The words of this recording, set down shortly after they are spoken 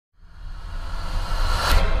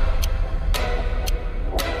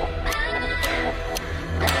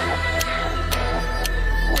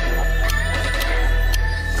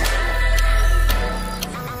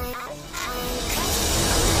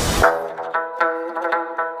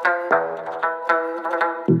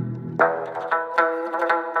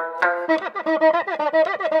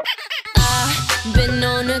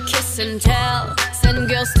and tell. Send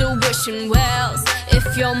girls still wishing wells.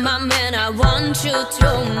 If you're my man, I want you to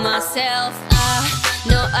myself. I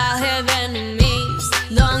know I have enemies,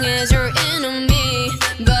 long as you're into me.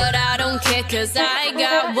 But I don't care, cause I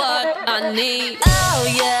got what I need. Oh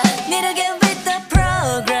yeah, need to get with the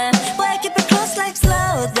program. Why keep it close like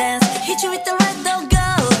slow dance? Hit you with the right, don't go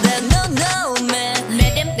there. No, no, man.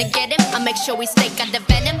 Met him, then get him. I make sure we stay. Got the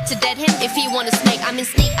venom to dead him. If he wanna snake, I'm in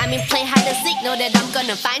sneak. I mean play hide and seek. Know that I'm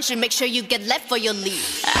gonna find you. Make sure you get left for your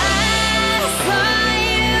leave. I saw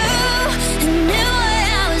you and knew what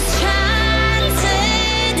I was trying to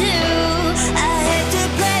do. I had to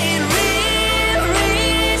play it real,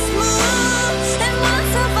 real smooth. And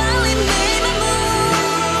once I finally made my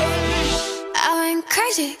move, I went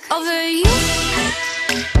crazy over you,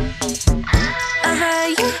 over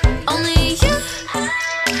you, only you.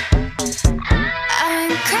 I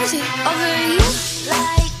went crazy over you,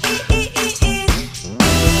 like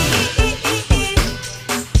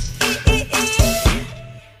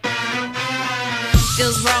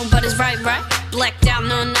feels wrong, but it's right, right. Blacked out,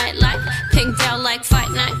 no nightlight. Pinked out like fight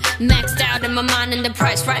night. Maxed out in my mind and the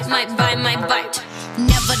price right. Might buy, might bite.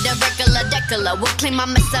 Never the regular decular. Will clean my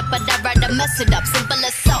mess up, but I'd rather mess it up. Simple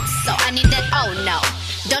as so, so I need that, oh no.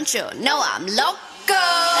 Don't you know I'm loco? I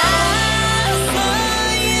saw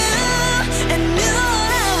you and knew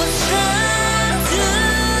what I was trying to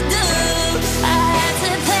do. I had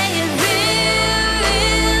to play it real,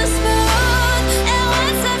 real smooth. And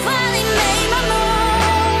once I finally made my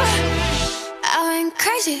move, I went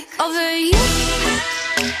crazy over you,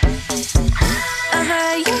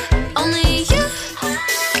 over you.